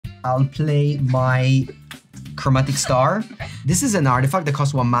I'll play my Chromatic Star. This is an artifact that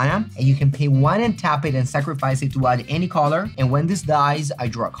costs 1 mana, and you can pay 1 and tap it and sacrifice it to add any color. And when this dies, I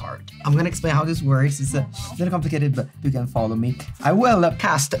draw a card. I'm gonna explain how this works. It's a little complicated, but you can follow me. I will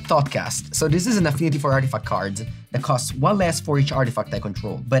cast Thoughtcast. So this is an affinity for artifact cards that costs 1 less for each artifact I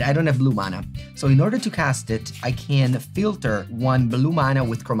control, but I don't have blue mana. So in order to cast it, I can filter 1 blue mana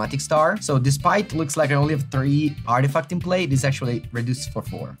with Chromatic Star. So despite looks like I only have 3 artifacts in play, this actually reduced for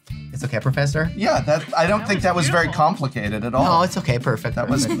 4. It's okay, Professor? Yeah, I don't think that was very complicated at all. No, it's okay, perfect. That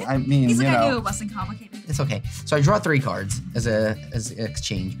was, I mean, He's you like, I knew know. it wasn't complicated. It's okay. So I draw 3 cards as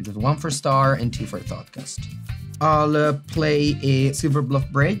exchange, because 1 for Star and 2 for Thoughtcast. I'll play a Silver Bluff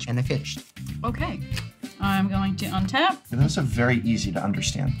Bridge, and I finished. Okay. I'm going to untap. Those are very easy to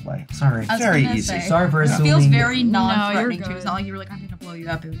understand play. Sorry. I was Very gonna easy. say, Sorry for It assuming. feels very No, non-threatening you're too. good. It's not like you really kind of blow you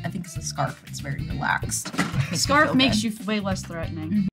up. I think it's a scarf. It's very relaxed. Scarf feel makes good. you way less threatening.